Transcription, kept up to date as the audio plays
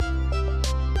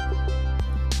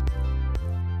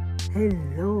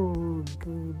Hello,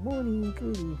 good morning,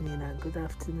 good evening, and good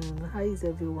afternoon. How is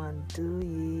everyone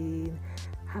doing?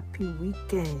 Happy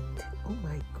weekend. Oh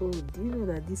my God, do you know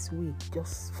that this week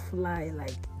just fly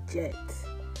like jet,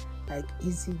 like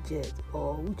EasyJet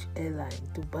or which airline?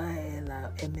 Dubai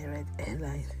Airline, Emirates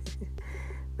Airline.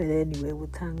 But anyway, we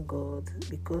thank God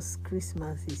because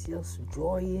Christmas is just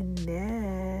drawing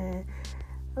near.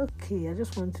 Okay, I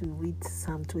just want to read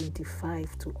Psalm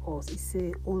 25 to us. It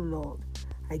says, "Oh Lord,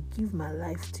 I give my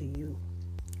life to you.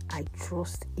 I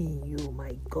trust in you,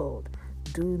 my God.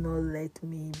 Do not let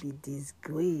me be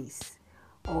disgraced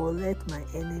or let my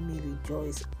enemy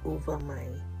rejoice over my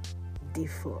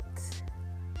defeat.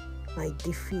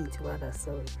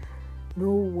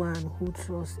 No one who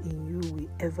trusts in you will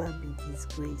ever be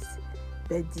disgraced,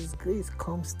 but disgrace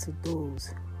comes to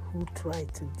those who try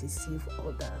to deceive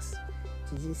others."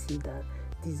 Did you see that?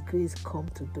 Disgrace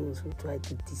comes to those who try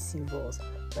to deceive us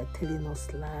by telling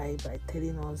us lies, by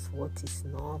telling us what is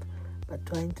not, by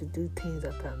trying to do things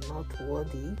that are not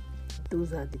worthy.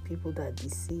 Those are the people that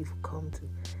deceive come to.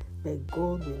 But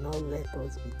God will not let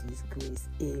us be disgraced.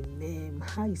 Amen.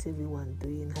 How is everyone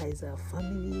doing? How is our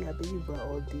family? I believe we're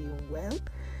all doing well.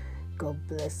 God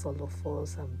bless all of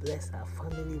us and bless our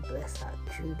family, bless our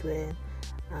children,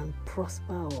 and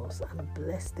prosper us and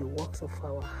bless the works of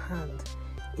our hand.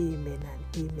 Amen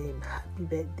and amen. Happy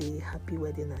birthday, happy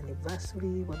wedding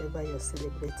anniversary, whatever you're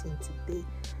celebrating today.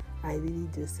 I really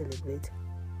do celebrate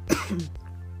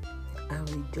and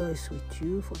rejoice with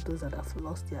you. For those that have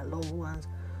lost their loved ones,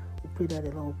 we pray that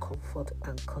the Lord will comfort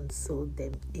and console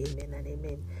them. Amen and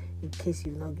amen. In case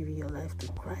you've not given your life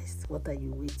to Christ, what are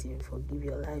you waiting for? Give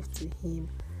your life to Him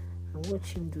and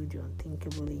watch Him do the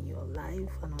unthinkable in your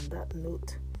life. And on that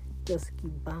note, just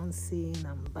keep bouncing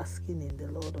and basking in the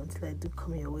Lord until I do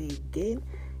come your way again.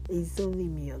 It's only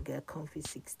me, your girl, Comfy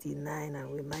 69,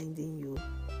 and reminding you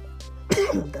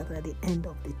that at the end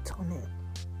of the tunnel,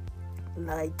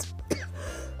 light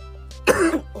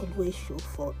always show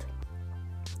forth.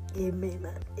 Amen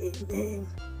and amen.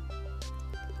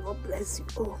 God bless you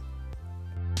all.